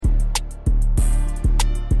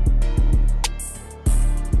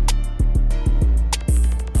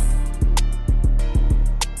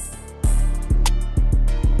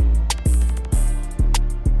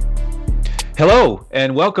Hello,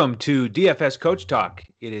 and welcome to DFS Coach Talk.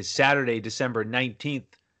 It is Saturday, December 19th,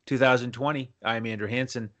 2020. I'm Andrew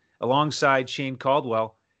Hansen, alongside Shane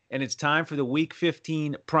Caldwell, and it's time for the Week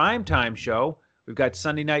 15 Primetime show. We've got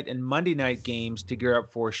Sunday night and Monday night games to gear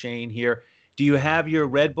up for, Shane, here. Do you have your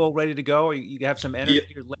Red Bull ready to go? Or you have some energy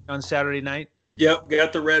late on Saturday night? Yep,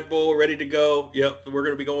 got the Red Bull ready to go. Yep, we're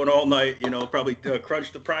going to be going all night. Probably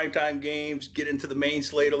crunch the primetime games, get into the main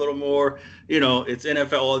slate a little more. It's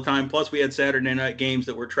NFL all the time. Plus, we had Saturday night games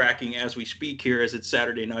that we're tracking as we speak here, as it's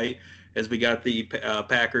Saturday night, as we got the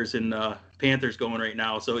Packers and Panthers going right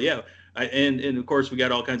now. So yeah, and of course we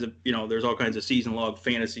got all kinds of there's all kinds of season long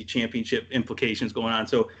fantasy championship implications going on.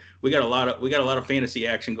 So we got a lot of fantasy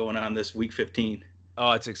action going on this week 15.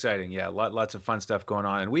 Oh, it's exciting. Yeah, lots of fun stuff going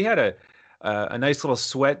on, and we had a nice little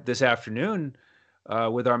sweat this afternoon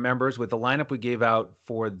with our members with the lineup we gave out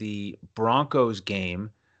for the Broncos game.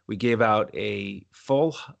 We gave out a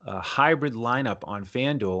full hybrid lineup on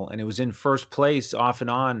Fanduel, and it was in first place off and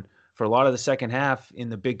on for a lot of the second half in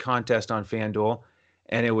the big contest on Fanduel.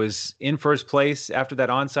 And it was in first place after that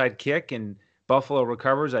onside kick, and Buffalo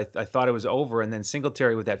recovers. I thought it was over, and then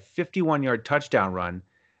Singletary with that 51-yard touchdown run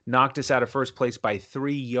knocked us out of first place by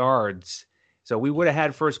 3 yards. So we would have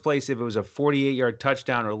had first place if it was a 48-yard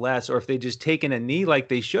touchdown or less, or if they'd just taken a knee like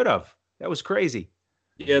they should have. That was crazy.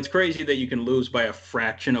 Yeah, it's crazy that you can lose by a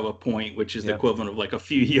fraction of a point, which is the equivalent of like a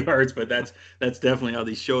few yards, but that's definitely how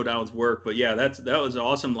these showdowns work. But yeah, that was an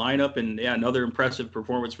awesome lineup, and yeah, another impressive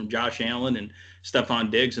performance from Josh Allen and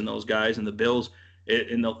Stephon Diggs and those guys and the Bills.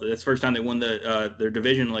 That's the first time they won their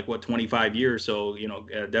division in 25 years. So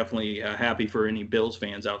definitely happy for any Bills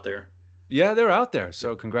fans out there. Yeah, they're out there.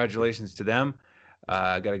 So congratulations to them.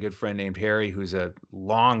 I got a good friend named Harry who's a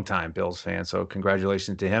longtime Bills fan. So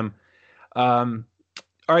congratulations to him. All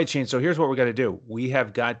right, Shane. So here's what we're going to do. We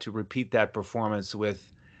have got to repeat that performance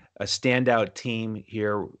with a standout team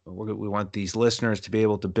here. We want these listeners to be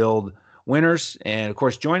able to build winners. And of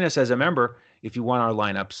course, join us as a member if you want our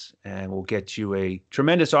lineups. And we'll get you a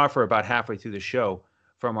tremendous offer about halfway through the show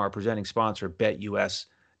from our presenting sponsor, betus.com.pa.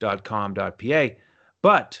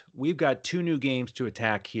 But we've got two new games to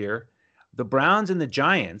attack here. The Browns and the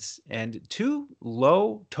Giants, and two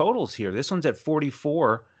low totals here. This one's at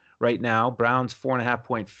 44 right now. Browns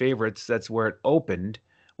 4.5-point favorites. That's where it opened.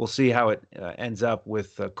 We'll see how it ends up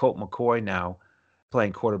with Colt McCoy now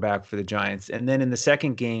playing quarterback for the Giants. And then in the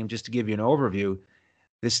second game, just to give you an overview,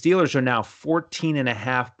 the Steelers are now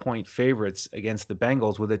 14.5-point favorites against the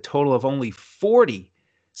Bengals with a total of only 40.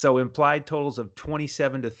 So implied totals of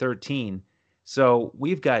 27-13. So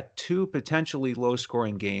we've got two potentially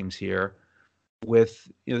low-scoring games here with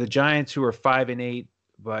the Giants, who are 5-8,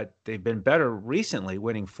 but they've been better recently,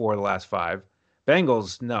 winning 4 of the last 5.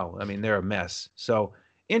 Bengals, no, I mean they're a mess. So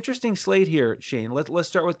interesting slate here, Shane. Let's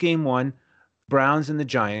start with game one, Browns and the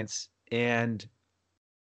Giants, and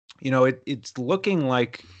it's looking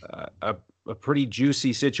like a pretty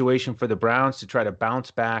juicy situation for the Browns to try to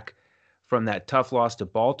bounce back from that tough loss to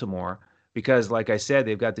Baltimore. Because, like I said,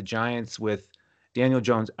 they've got the Giants with Daniel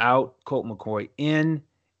Jones out, Colt McCoy in,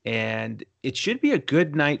 and it should be a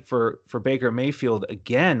good night for Baker Mayfield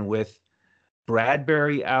again with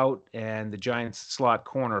Bradbury out and the Giants slot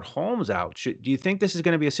corner Holmes out. Do you think this is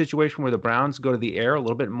going to be a situation where the Browns go to the air a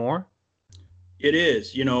little bit more? It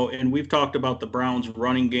is, and we've talked about the Browns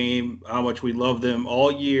running game, how much we love them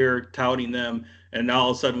all year, touting them. And now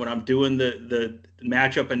all of a sudden when I'm doing the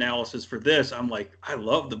matchup analysis for this, I'm like, I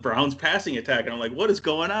love the Browns passing attack. And I'm like, what is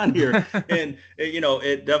going on here? And,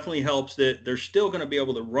 it definitely helps that they're still going to be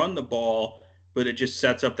able to run the ball, but it just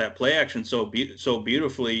sets up that play action so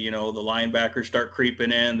beautifully. The linebackers start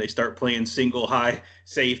creeping in, they start playing single high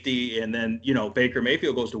safety, and then Baker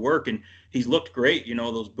Mayfield goes to work, and he's looked great.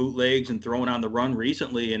 Those bootlegs and throwing on the run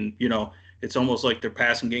recently, and it's almost like their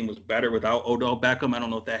passing game was better without Odell Beckham. I don't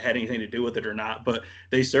know if that had anything to do with it or not, but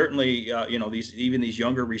they certainly, these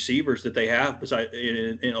younger receivers that they have,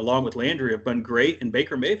 along with Landry, have been great, and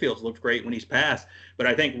Baker Mayfield's looked great when he's passed. But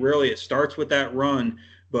I think really it starts with that run.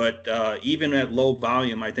 But even at low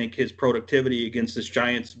volume, I think his productivity against this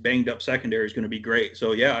Giants banged up secondary is going to be great.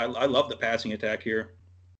 So yeah, I love the passing attack here.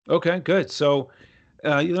 Okay, good. So,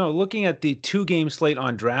 looking at the 2-game slate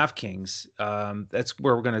on Draftkings, that's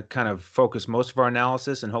where we're going to kind of focus most of our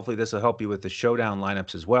analysis, and hopefully this will help you with the showdown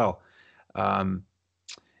lineups as well.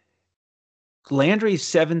 Landry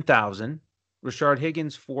 7,000, Rashard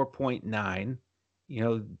Higgins 4.9.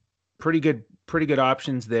 Pretty good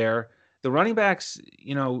options there. The running backs,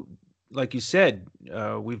 like you said,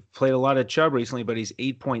 we've played a lot of Chubb recently, but he's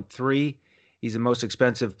 8.3. He's the most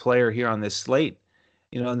expensive player here on this slate.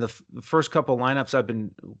 In the first couple lineups I've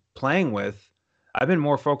been playing with, I've been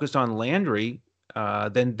more focused on Landry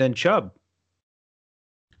than Chubb.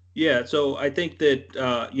 Yeah, so I think that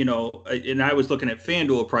and I was looking at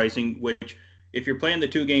FanDuel pricing, which if you're playing the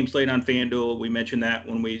 2 game slate on FanDuel, we mentioned that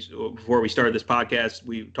when we before we started this podcast,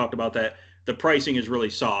 we talked about that. The pricing is really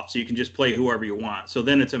soft, so you can just play whoever you want. So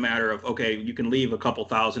then it's a matter of, okay, you can leave a couple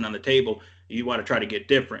thousand on the table. You want to try to get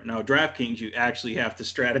different. Now, DraftKings, you actually have to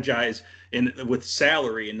strategize with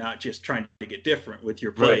salary and not just trying to get different with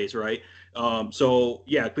your Right. plays, right? So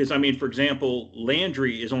yeah, because I mean, for example,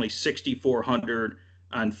 Landry is only 6,400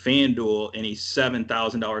 on FanDuel and he's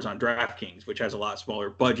 $7,000 on DraftKings, which has a lot smaller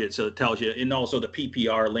budget. So it tells you, and also the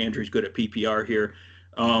PPR. Landry's good at PPR here.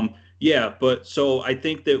 Yeah, but so I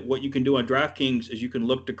think that what you can do on DraftKings is you can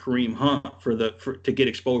look to Kareem Hunt to get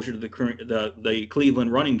exposure to the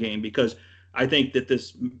Cleveland running game, because I think that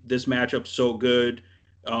this matchup's so good,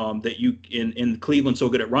 that you in Cleveland so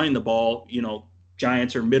good at running the ball.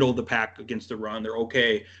 Giants are middle of the pack against the run; they're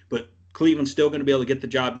okay, but Cleveland's still going to be able to get the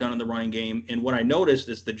job done in the running game. And what I noticed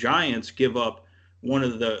is the Giants give up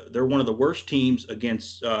they're one of the worst teams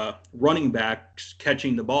against running backs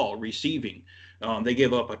catching the ball, receiving. They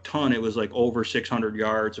give up a ton. It was like over 600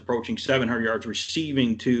 yards, approaching 700 yards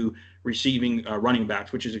receiving running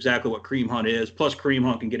backs, which is exactly what Kareem Hunt is. Plus, Kareem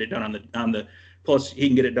Hunt can get it done on the plus he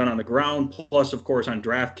can get it done on the ground. Plus, of course, on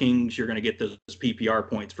DraftKings, you're going to get those PPR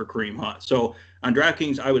points for Kareem Hunt. So on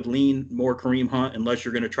DraftKings, I would lean more Kareem Hunt unless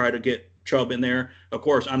you're going to try to get Chubb in there. Of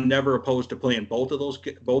course, I'm never opposed to playing both of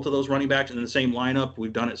those running backs in the same lineup.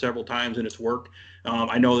 We've done it several times and it's worked.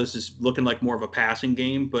 I know this is looking like more of a passing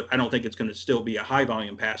game, but I don't think it's going to still be a high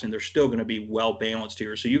volume passing. They're still going to be well balanced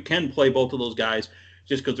here. So you can play both of those guys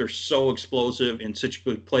just because they're so explosive and such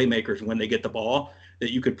good playmakers when they get the ball,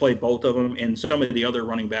 that you could play both of them. And some of the other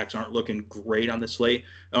running backs aren't looking great on the slate.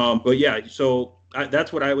 But yeah, so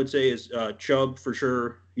that's what I would say is Chubb for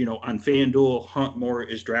sure. On FanDuel, Hunt more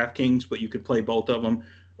is DraftKings, but you could play both of them,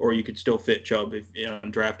 or you could still fit Chubb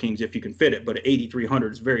on DraftKings if you can fit it. But at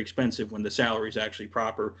 8,300 is very expensive when the salary is actually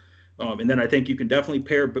proper. And then I think you can definitely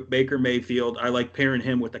pair Baker Mayfield. I like pairing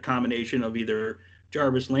him with a combination of either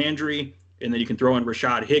Jarvis Landry, and then you can throw in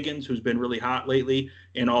Rashad Higgins, who's been really hot lately,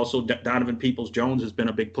 and also Donovan Peoples-Jones has been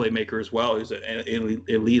a big playmaker as well. He's an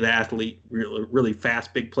elite athlete, really, really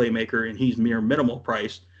fast, big playmaker, and he's mere minimal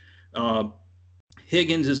priced.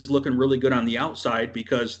 Higgins is looking really good on the outside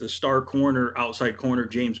because the star outside corner,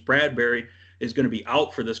 James Bradbury, is going to be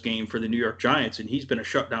out for this game for the New York Giants, and he's been a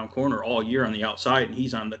shutdown corner all year on the outside, and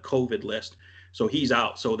he's on the COVID list, so he's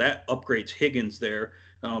out. So that upgrades Higgins there.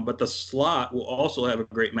 But the slot will also have a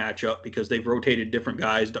great matchup because they've rotated different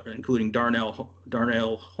guys, including Darnell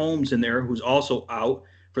Holmes in there, who's also out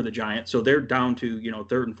for the Giants. So they're down to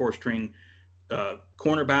third and fourth string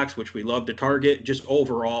cornerbacks, which we love to target. Just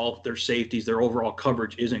overall, their safeties, their overall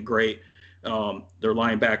coverage isn't great. Their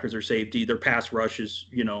linebackers are safety. Their pass rush is,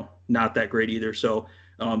 not that great either. So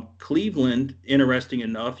Cleveland, interesting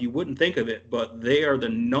enough, you wouldn't think of it, but they are the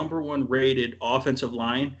number one rated offensive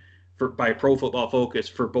line by Pro Football Focus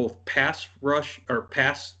for both pass rush or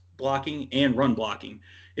pass blocking and run blocking.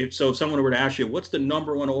 If someone were to ask you, what's the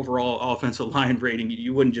number one overall offensive line rating,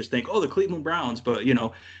 you wouldn't just think, oh, the Cleveland Browns, but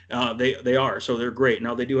they are. So they're great.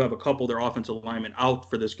 Now they do have a couple of their offensive linemen out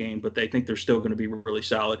for this game, but they think they're still going to be really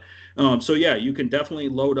solid. So yeah, you can definitely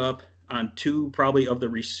load up on two probably of the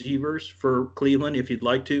receivers for Cleveland if you'd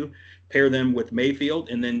like to pair them with Mayfield,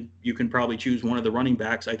 and then you can probably choose one of the running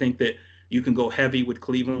backs. I think that you can go heavy with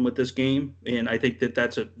Cleveland with this game, and I think that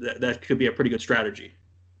that could be a pretty good strategy.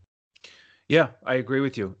 Yeah, I agree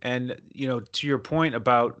with you. And, to your point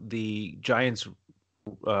about the Giants'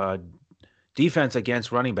 uh, defense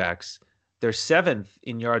against running backs, they're seventh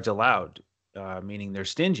in yards allowed, meaning they're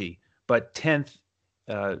stingy, but 10th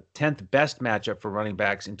best matchup for running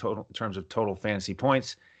backs in terms of total fantasy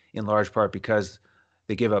points, in large part because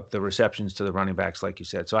they give up the receptions to the running backs, like you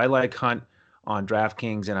said. So I like Hunt on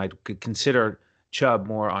DraftKings, and I could consider Chubb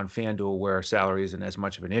more on FanDuel, where salary isn't as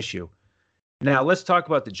much of an issue. Now, let's talk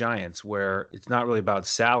about the Giants, where it's not really about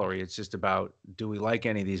salary. It's just about, do we like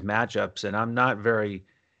any of these matchups? And I'm not very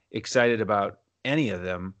excited about any of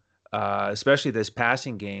them, especially this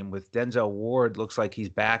passing game with Denzel Ward. Looks like he's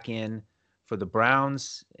back in for the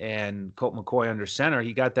Browns, and Colt McCoy under center.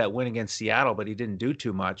 He got that win against Seattle, but he didn't do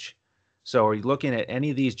too much. So are you looking at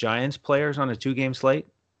any of these Giants players on a 2-game slate?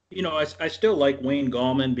 I still like Wayne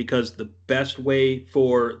Gallman because the best way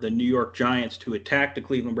for the New York Giants to attack the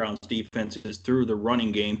Cleveland Browns defense is through the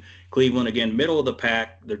running game. Cleveland, again, middle of the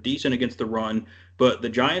pack. They're decent against the run, but the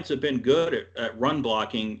Giants have been good at run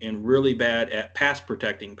blocking and really bad at pass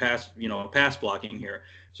protecting, pass blocking here.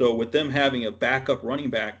 So with them having a backup running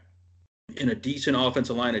back in a decent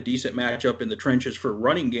offensive line, a decent matchup in the trenches for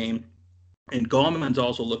running game. And Gallman's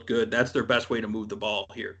also looked good. That's their best way to move the ball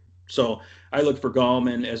here. So I look for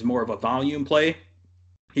Gallman as more of a volume play.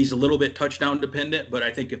 He's a little bit touchdown dependent, but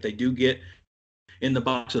I think if they do get in the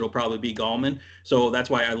box, it'll probably be Gallman. So that's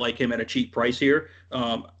why I like him at a cheap price here.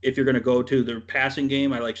 If you're going to go to the passing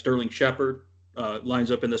game, I like Sterling Shepard.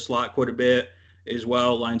 Lines up in the slot quite a bit as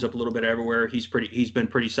well. Lines up a little bit everywhere. He's been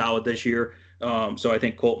pretty solid this year. So I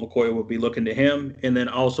think Colt McCoy will be looking to him. And then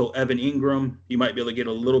also Evan Ingram, you might be able to get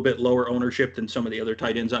a little bit lower ownership than some of the other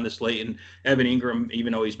tight ends on the slate. And Evan Ingram,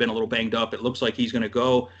 even though he's been a little banged up, it looks like he's going to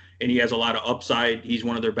go, and he has a lot of upside. He's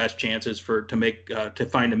one of their best chances to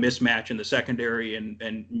find a mismatch in the secondary and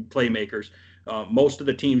playmakers. Most of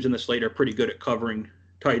the teams in the slate are pretty good at covering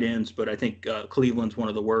tight ends, but I think Cleveland's one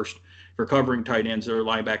of the worst for covering tight ends or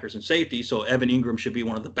linebackers and safety. So Evan Ingram should be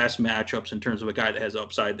one of the best matchups in terms of a guy that has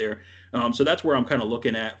upside there. So that's where I'm kind of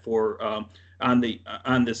looking at for on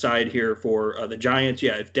the side here for the Giants.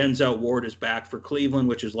 Yeah, if Denzel Ward is back for Cleveland,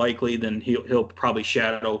 which is likely, then he'll probably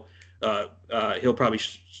shadow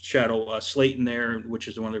Slayton there, which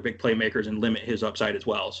is one of their big playmakers, and limit his upside as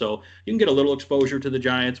well. So you can get a little exposure to the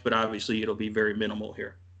Giants, but obviously it'll be very minimal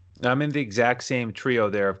here. I'm in the exact same trio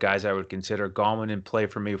there of guys I would consider. Gallman in play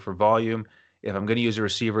for me for volume. If I'm going to use a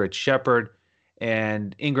receiver, it's Shepard,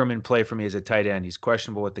 and Ingram in play for me as a tight end. He's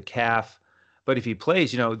questionable with the calf, but if he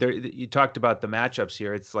plays, you talked about the matchups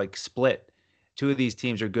here. It's like split. Two of these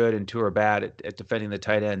teams are good and two are bad at defending the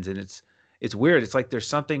tight ends, and it's weird. It's like there's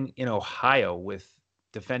something in Ohio with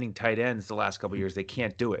defending tight ends the last couple of years. They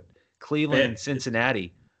can't do it. Cleveland and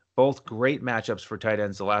Cincinnati, both great matchups for tight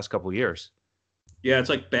ends the last couple of years. Yeah, it's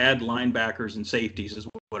like bad linebackers and safeties is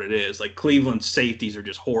what it is. Like Cleveland's safeties are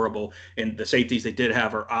just horrible, and the safeties they did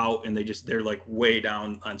have are out, and they're like way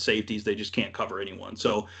down on safeties. They just can't cover anyone.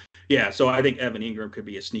 So yeah, so I think Evan Ingram could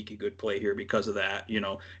be a sneaky good play here because of that,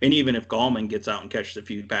 And even if Gallman gets out and catches a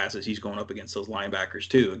few passes, he's going up against those linebackers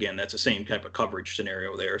too. Again, that's the same type of coverage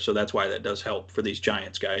scenario there. So that's why that does help for these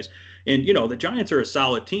Giants guys. And the Giants are a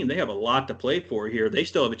solid team. They have a lot to play for here. They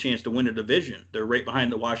still have a chance to win a division. They're right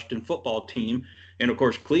behind the Washington football team. And of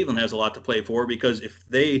course, Cleveland has a lot to play for, because if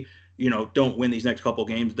they, don't win these next couple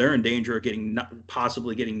games, they're in danger of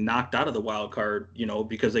possibly getting knocked out of the wild card,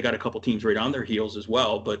 because they got a couple teams right on their heels as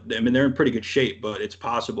well. But I mean, they're in pretty good shape, but it's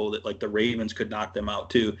possible that like the Ravens could knock them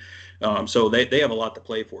out too. So they have a lot to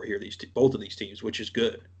play for here, both of these teams, which is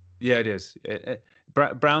good. Yeah, it is.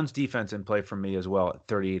 Brown's defense in play for me as well at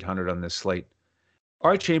 3,800 on this slate.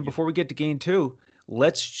 All right, Shane, before we get to game two,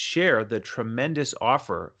 let's share the tremendous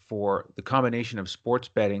offer for the combination of sports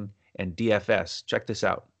betting and DFS. Check this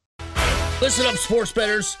out. Listen up, sports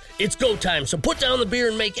bettors. It's go time, so put down the beer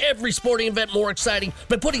and make every sporting event more exciting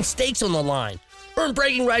by putting stakes on the line. Earn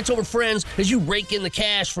bragging rights over friends as you rake in the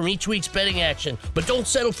cash from each week's betting action, but don't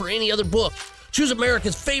settle for any other book. Choose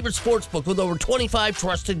America's favorite sportsbook with over 25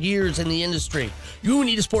 trusted years in the industry. You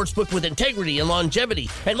need a sportsbook with integrity and longevity,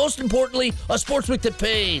 and most importantly, a sportsbook that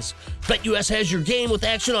pays. BetUS has your game with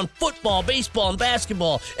action on football, baseball, and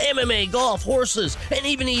basketball, MMA, golf, horses, and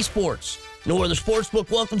even esports. No other sportsbook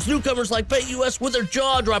welcomes newcomers like BetUS with their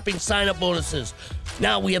jaw-dropping sign-up bonuses.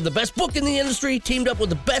 Now we have the best book in the industry teamed up with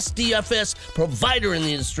the best DFS provider in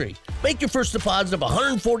the industry. Make your first deposit of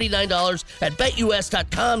 $149 at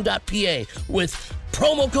betus.com.pa with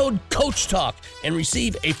promo code CoachTalk and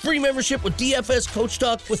receive a free membership with DFS Coach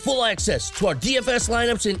Talk with full access to our DFS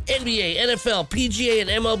lineups in NBA, NFL, PGA, and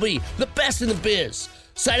MLB, the best in the biz.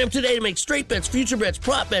 Sign up today to make straight bets, future bets,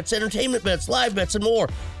 prop bets, entertainment bets, live bets, and more.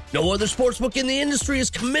 No other sportsbook in the industry is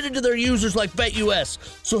committed to their users like BetUS.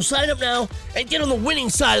 So sign up now and get on the winning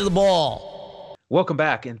side of the ball. Welcome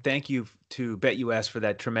back, and thank you to BetUS for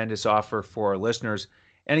that tremendous offer for our listeners.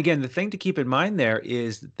 And again, the thing to keep in mind there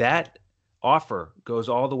is that offer goes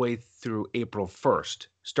all the way through April 1st,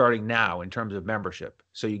 starting now in terms of membership.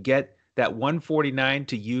 So you get that $149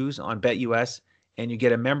 to use on BetUS, and you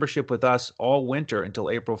get a membership with us all winter until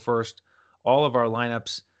April 1st, all of our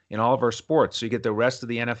lineups in all of our sports. So you get the rest of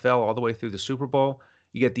the NFL all the way through the Super Bowl.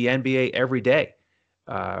 You get the NBA every day.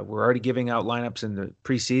 We're already giving out lineups in the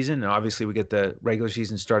preseason, and obviously we get the regular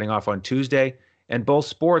season starting off on Tuesday. And both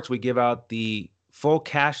sports, we give out the full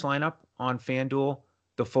cash lineup on Fanduel,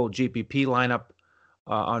 the full GPP lineup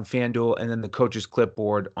on Fanduel, and then the coach's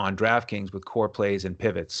clipboard on Draftkings with core plays and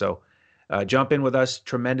pivots. So jump in with us.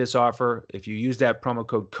 Tremendous offer. If you use that promo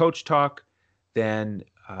code CoachTalk, then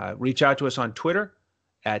reach out to us on Twitter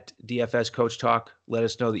at DFS Coach Talk. Let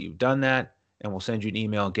us know that you've done that, and we'll send you an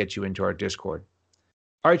email and get you into our Discord.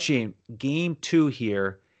 All right, Shane, game two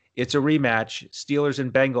here. It's a rematch. Steelers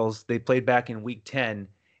and Bengals, they played back in week 10,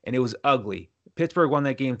 and it was ugly. Pittsburgh won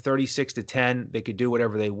that game 36-10. They could do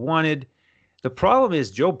whatever they wanted. The problem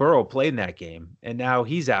is Joe Burrow played in that game, and now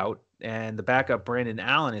he's out, and the backup Brandon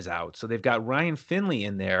Allen is out. So they've got Ryan Finley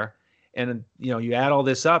in there. And, you add all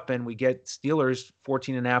this up, and we get Steelers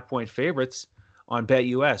 14.5-point favorites on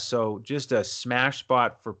BetUS. So just a smash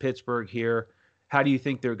spot for Pittsburgh here. How do you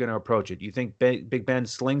think they're going to approach it? Do you think Big Ben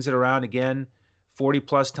slings it around again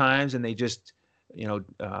 40-plus times, and they just,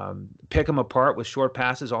 pick them apart with short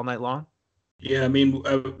passes all night long? Yeah, I mean,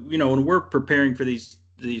 when we're preparing for these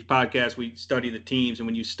podcasts, we study the teams, and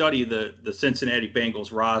when you study the Cincinnati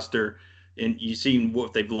Bengals roster and you see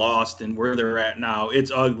what they've lost and where they're at now,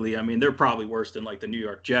 it's ugly. I mean, they're probably worse than like the New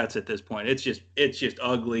York Jets at this point. It's just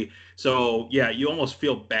ugly. So yeah, you almost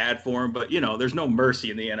feel bad for them, but there's no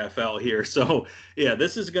mercy in the NFL here. So yeah,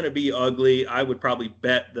 this is going to be ugly. I would probably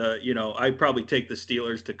bet I'd probably take the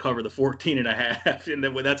Steelers to cover the 14.5, and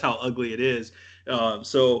then that's how ugly it is.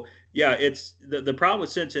 So yeah, it's the problem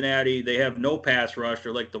with Cincinnati. They have no pass rush.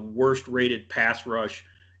 They're like the worst rated pass rush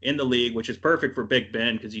in the league, which is perfect for Big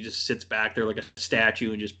Ben because he just sits back there like a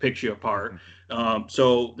statue and just picks you apart.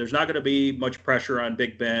 So there's not going to be much pressure on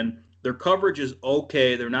Big Ben. Their coverage is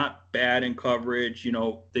okay. They're not bad in coverage.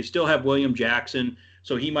 They still have William Jackson,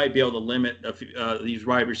 so he might be able to limit these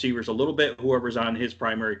wide receivers a little bit, whoever's on his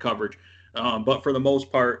primary coverage. But for the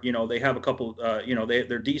most part, they have a couple,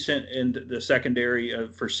 they're decent in the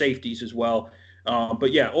secondary for safeties as well.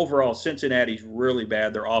 But yeah, overall, Cincinnati's really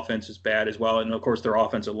bad. Their offense is bad as well. And of course, their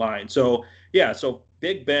offensive line. So yeah, so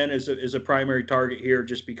Big Ben is a primary target here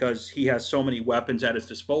just because he has so many weapons at his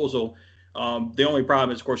disposal. The only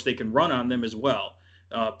problem is, of course, they can run on them as well.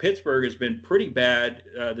 Pittsburgh has been pretty bad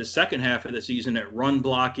the second half of the season at run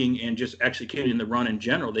blocking and just executing the run in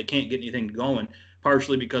general. They can't get anything going,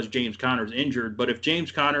 partially because James Conner's injured. But if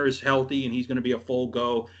James Conner is healthy and he's going to be a full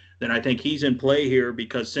go, then I think he's in play here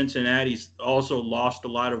because Cincinnati's also lost a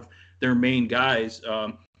lot of their main guys.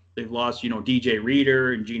 They've lost, DJ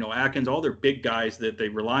Reader and Geno Atkins, all their big guys that they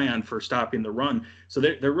rely on for stopping the run. So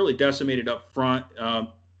they're really decimated up front.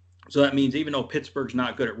 So that means even though Pittsburgh's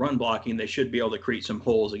not good at run blocking, they should be able to create some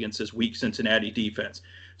holes against this weak Cincinnati defense.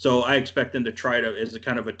 So I expect them to try to, as a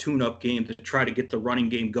kind of a tune-up game, to try to get the running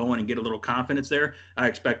game going and get a little confidence there. I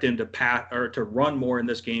expect them to run more in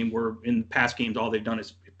this game, where in past games all they've done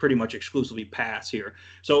is pretty much exclusively pass here.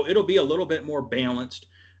 So it'll be a little bit more balanced.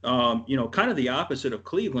 Kind of the opposite of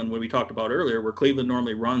Cleveland, when we talked about earlier, where Cleveland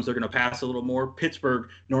normally runs, they're going to pass a little more. Pittsburgh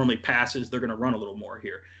normally passes, they're going to run a little more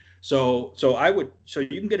here. So you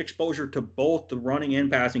can get exposure to both the running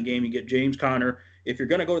and passing game. You get James Conner. If you're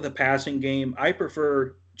going to go to the passing game, I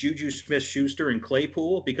prefer Juju Smith-Schuster and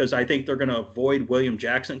Claypool because I think they're going to avoid William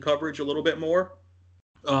Jackson coverage a little bit more,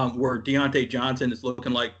 where Deontay Johnson is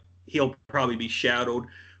looking like he'll probably be shadowed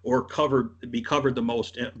or be covered the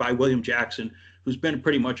most by William Jackson, who's been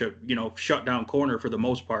pretty much a shutdown corner for the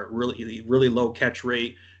most part. Really low catch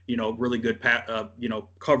rate, really good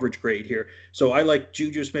coverage grade here. So I like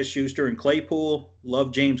Juju Smith-Schuster and Claypool.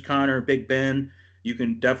 Love James Conner, Big Ben. You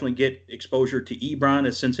can definitely get exposure to Ebron,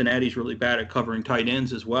 as Cincinnati's really bad at covering tight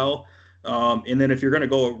ends as well. And then if you're going to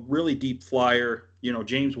go a really deep flyer,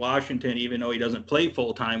 James Washington, even though he doesn't play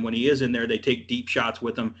full time, when he is in there, they take deep shots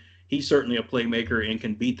with him. He's certainly a playmaker and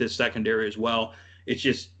can beat this secondary as well. It's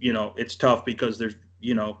just, it's tough because there's,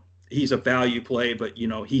 he's a value play, but,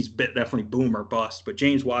 he's definitely boom or bust. But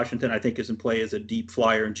James Washington, I think, is in play as a deep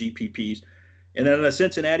flyer in GPPs. And then on the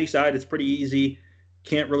Cincinnati side, it's pretty easy.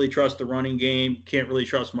 Can't really trust the running game. Can't really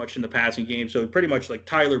trust much in the passing game. So pretty much like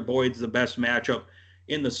Tyler Boyd's the best matchup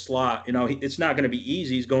in the slot. It's not going to be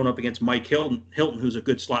easy. He's going up against Mike Hilton, who's a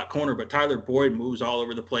good slot corner, but Tyler Boyd moves all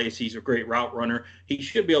over the place. He's a great route runner. He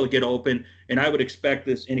should be able to get open, and I would expect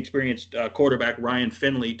this inexperienced quarterback, Ryan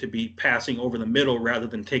Finley, to be passing over the middle rather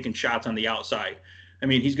than taking shots on the outside. I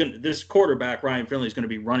mean, this quarterback, Ryan Finley, is going to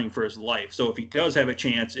be running for his life. So if he does have a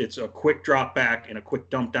chance, it's a quick drop back and a quick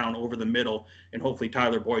dump down over the middle, and hopefully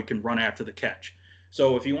Tyler Boyd can run after the catch.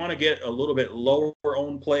 So if you want to get a little bit lower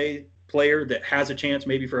owned player that has a chance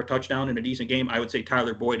maybe for a touchdown in a decent game, I would say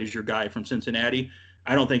Tyler Boyd is your guy from Cincinnati.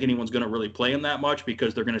 I don't think anyone's going to really play him that much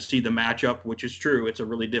because they're going to see the matchup, which is true. It's a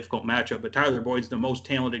really difficult matchup, but Tyler Boyd's the most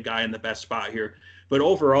talented guy in the best spot here. But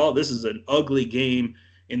overall, this is an ugly game,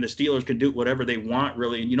 and the Steelers can do whatever they want,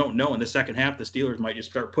 really. And you don't know, in the second half, the Steelers might just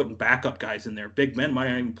start putting backup guys in there. Big Ben might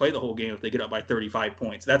not even play the whole game if they get up by 35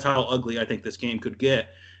 points. That's how ugly I think this game could get.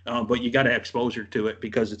 But you got to have exposure to it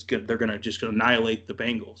because it's good. They're going to just annihilate the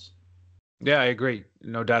Bengals. Yeah, I agree.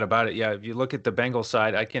 No doubt about it. Yeah, if you look at the Bengals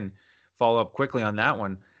side, I can follow up quickly on that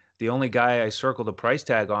one. The only guy I circled a price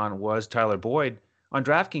tag on was Tyler Boyd. On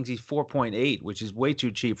DraftKings, he's 4.8, which is way too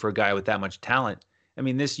cheap for a guy with that much talent. I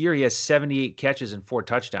mean, this year he has 78 catches and 4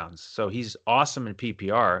 touchdowns. So he's awesome in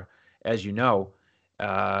PPR, as you know.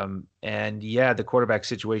 And yeah, the quarterback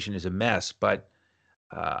situation is a mess, but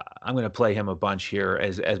I'm going to play him a bunch here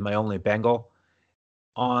as my only Bengal.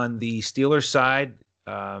 On the Steelers side,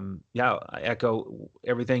 yeah, I echo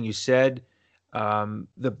everything you said.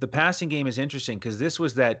 The passing game is interesting because this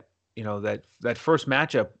was that that first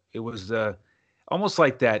matchup. It was almost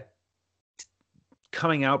like that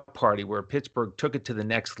coming out party where Pittsburgh took it to the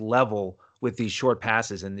next level with these short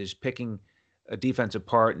passes and just picking a defense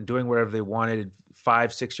apart and doing whatever they wanted,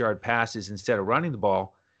 5-6 yard passes instead of running the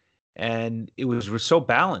ball. And it was so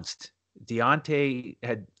balanced. Deontay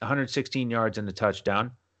had 116 yards and a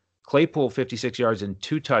touchdown. Claypool 56 yards and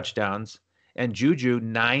 2 touchdowns, and Juju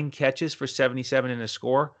 9 catches for 77 and a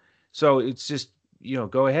score. So it's just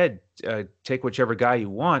go ahead, take whichever guy you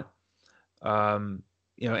want. And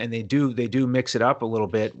they do mix it up a little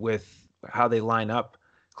bit with how they line up.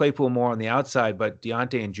 Claypool more on the outside, but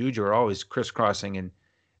Deontay and Juju are always crisscrossing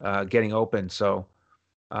and getting open. So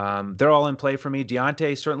they're all in play for me.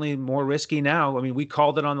 Deontay certainly more risky now. I mean, we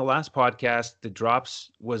called it on the last podcast. The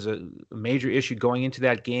drops was a major issue going into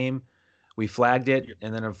that game. We flagged it,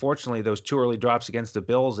 and then unfortunately, those 2 early drops against the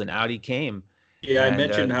Bills, and out he came. Yeah, I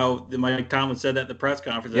mentioned how Mike Tomlin said that at the press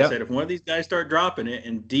conference. I said, if one of these guys start dropping it,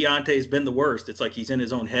 and Deontay's been the worst, it's like he's in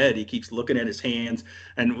his own head. He keeps looking at his hands,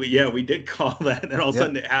 and we did call that. And all of a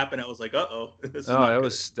sudden it happened. I was like, uh-oh.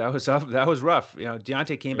 That was rough.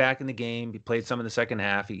 Deontay came back in the game. He played some in the second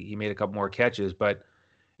half. He made a couple more catches, but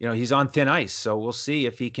he's on thin ice. So we'll see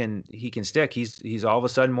if he can stick. He's all of a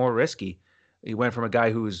sudden more risky. He went from a guy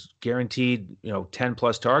who was guaranteed 10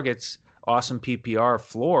 plus targets, awesome PPR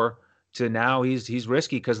floor, to now he's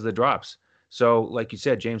risky because of the drops. So, like you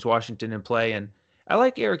said, James Washington in play. And I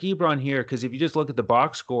like Eric Ebron here because if you just look at the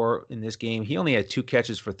box score in this game, he only had 2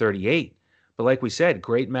 catches for 38. But like we said,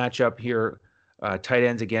 great matchup here, tight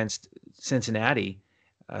ends against Cincinnati.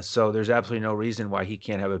 So there's absolutely no reason why he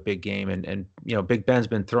can't have a big game. And Big Ben's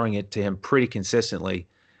been throwing it to him pretty consistently.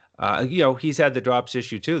 He's had the drops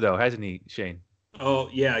issue too, though, hasn't he, Shane? Oh,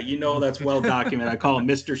 yeah, that's well documented. I call him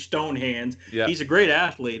Mr. Stonehands. Yeah. He's a great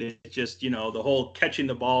athlete. It's just, the whole catching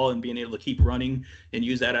the ball and being able to keep running and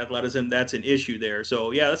use that athleticism, that's an issue there.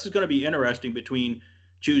 So, yeah, this is going to be interesting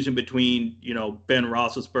choosing between, Ben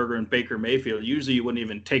Roethlisberger and Baker Mayfield. Usually you wouldn't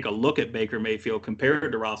even take a look at Baker Mayfield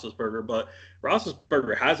compared to Roethlisberger, but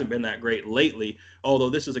Roethlisberger hasn't been that great lately,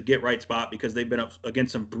 although this is a get-right spot because they've been up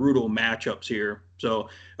against some brutal matchups here. So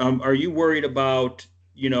are you worried about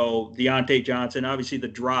Deontay Johnson? Obviously the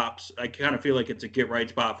drops, I kind of feel like it's a get right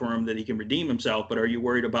spot for him that he can redeem himself, but are you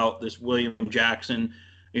worried about this William Jackson?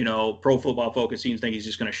 Pro Football Focus seems to think he's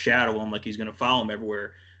just going to shadow him, like he's going to follow him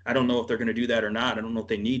everywhere. I don't know if they're going to do that or not. I don't know if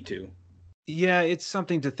they need to. Yeah, it's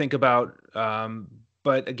something to think about.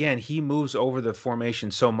 But again, he moves over the formation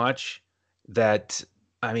so much that,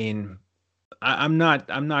 I mean, I'm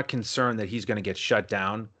not concerned that he's going to get shut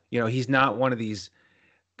down. He's not one of these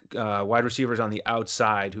wide receivers on the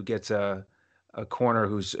outside who gets a corner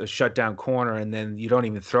who's a shutdown corner, and then you don't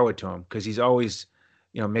even throw it to him because he's always,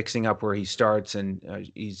 mixing up where he starts, and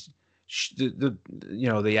he's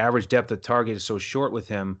the average depth of target is so short with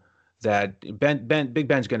him that Big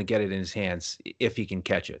Ben's going to get it in his hands if he can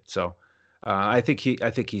catch it. So I think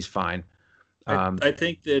he's fine. I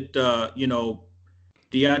think that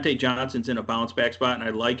Deontay Johnson's in a bounce back spot, and I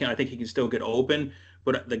like him. I think he can still get open.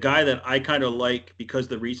 But the guy that I kind of like because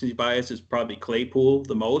the recency bias is probably Claypool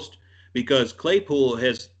the most, because Claypool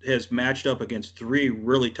has matched up against 3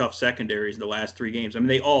 really tough secondaries in the last 3 games. I mean,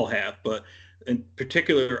 they all have, but in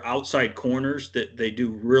particular outside corners that they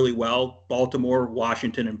do really well. Baltimore,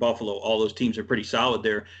 Washington, and Buffalo, all those teams are pretty solid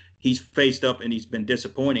there. He's faced up and he's been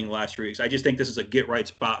disappointing the last 3 weeks. I just think this is a get-right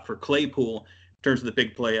spot for Claypool in terms of the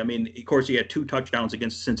big play. I mean, of course, he had 2 touchdowns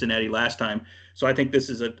against Cincinnati last time. So I think this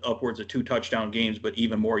is upwards of 2 touchdown games, but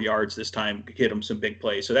even more yards this time, hit him some big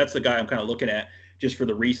plays. So that's the guy I'm kind of looking at just for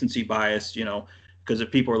the recency bias, because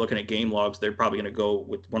if people are looking at game logs, they're probably going to go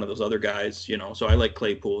with one of those other guys, So I like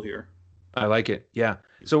Claypool here. I like it. Yeah.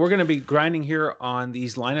 So we're going to be grinding here on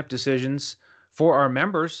these lineup decisions for our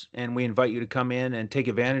members, and we invite you to come in and take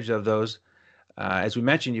advantage of those. As we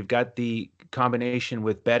mentioned, you've got the combination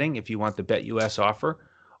with betting if you want the BetUS offer,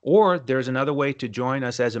 or there's another way to join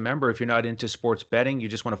us as a member if you're not into sports betting. You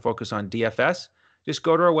just want to focus on DFS. Just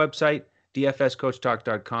go to our website,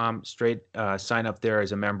 dfscoachtalk.com, straight sign up there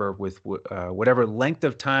as a member with whatever length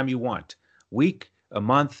of time you want, week, a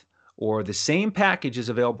month, or the same package is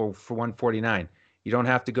available for $149. You don't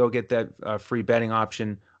have to go get that free betting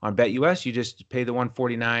option on BetUS. You just pay the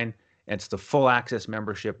 $149, and it's the full access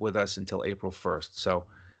membership with us until April 1st. So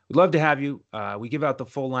we'd love to have you. We give out the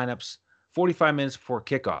full lineups 45 minutes before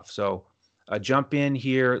kickoff. So jump in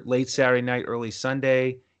here late Saturday night, early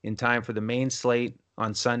Sunday in time for the main slate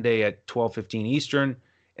on Sunday at 12:15 Eastern.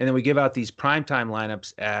 And then we give out these primetime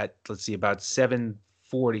lineups at, let's see, about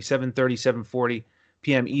 7:40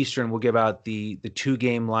 p.m. Eastern. We'll give out the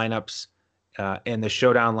 2-game lineups and the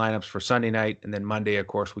showdown lineups for Sunday night. And then Monday, of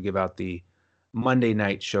course, we give out the Monday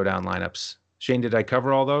night showdown lineups. Shane, did I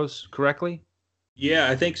cover all those correctly?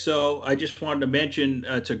 Yeah, I think so. I just wanted to mention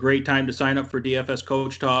it's a great time to sign up for DFS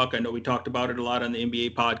Coach Talk. I know we talked about it a lot on the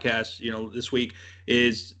NBA podcast. This week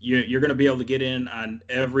is you're going to be able to get in on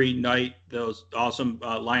every night those awesome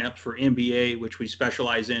lineups for NBA, which we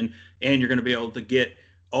specialize in, and you're going to be able to get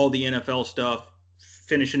all the NFL stuff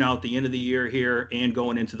finishing out the end of the year here and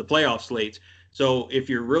going into the playoff slates. So if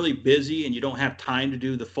you're really busy and you don't have time to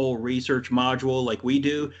do the full research module like we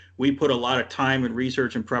do, we put a lot of time and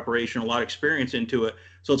research and preparation, a lot of experience into it.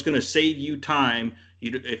 So it's going to save you time.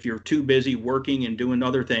 If you're too busy working and doing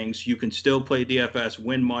other things, you can still play DFS,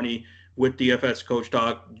 win money with DFS Coach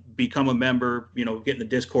Talk, become a member, get in the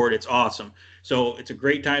Discord. It's awesome. So it's a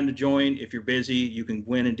great time to join. If you're busy, you can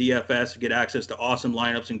win in DFS, get access to awesome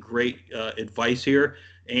lineups and great advice here.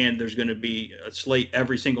 And there's going to be a slate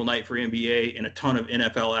every single night for NBA and a ton of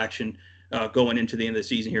NFL action going into the end of the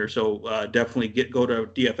season here. So definitely go to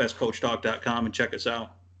dfscoachtalk.com and check us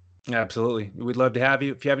out. Absolutely. We'd love to have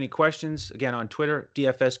you. If you have any questions, again, on Twitter,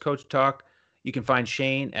 DFS Coach Talk. You can find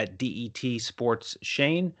Shane at DET Sports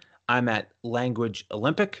Shane. I'm at Language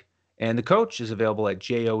Olympic. And the coach is available at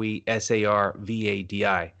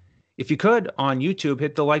JOESARVADI. If you could, on YouTube,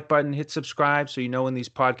 hit the like button, hit subscribe so you know when these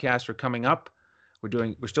podcasts are coming up.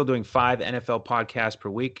 We're still doing 5 NFL podcasts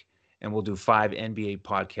per week, and we'll do 5 NBA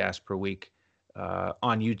podcasts per week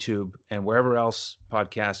on YouTube and wherever else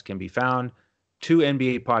podcasts can be found. 2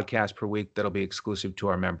 NBA podcasts per week that'll be exclusive to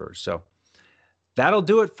our members. So that'll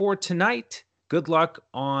do it for tonight. Good luck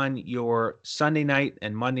on your Sunday night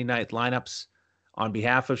and Monday night lineups. On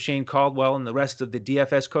behalf of Shane Caldwell and the rest of the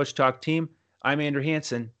DFS Coach Talk team, I'm Andrew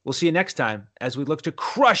Hansen. We'll see you next time as we look to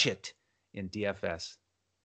crush it in DFS.